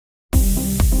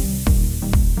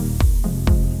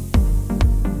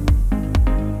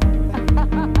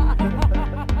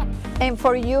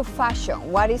for you,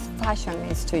 fashion, what is fashion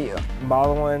means to you?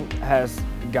 Modeling has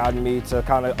gotten me to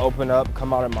kind of open up,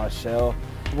 come out of my shell.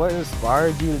 What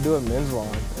inspired you to do a men's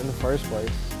line in the first place?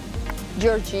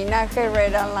 Georgina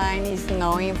Herrera line is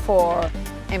known for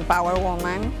empower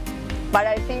woman, but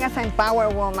I think as an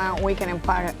empowered woman, we can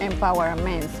empower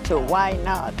men too. Why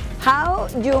not? How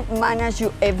do you manage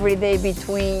your everyday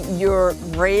between your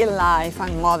real life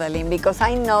and modeling? Because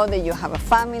I know that you have a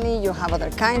family, you have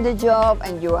other kind of job,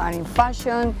 and you are in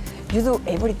fashion. You do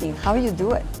everything. How do you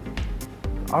do it?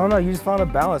 I don't know, you just find a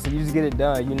balance and you just get it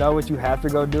done. You know what you have to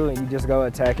go do and you just go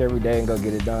attack every day and go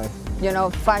get it done. You know,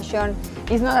 fashion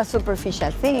is not a superficial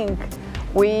thing.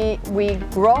 We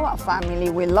grow a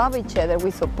family, we love each other, we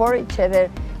support each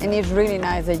other, and it's really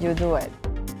nice that you do it.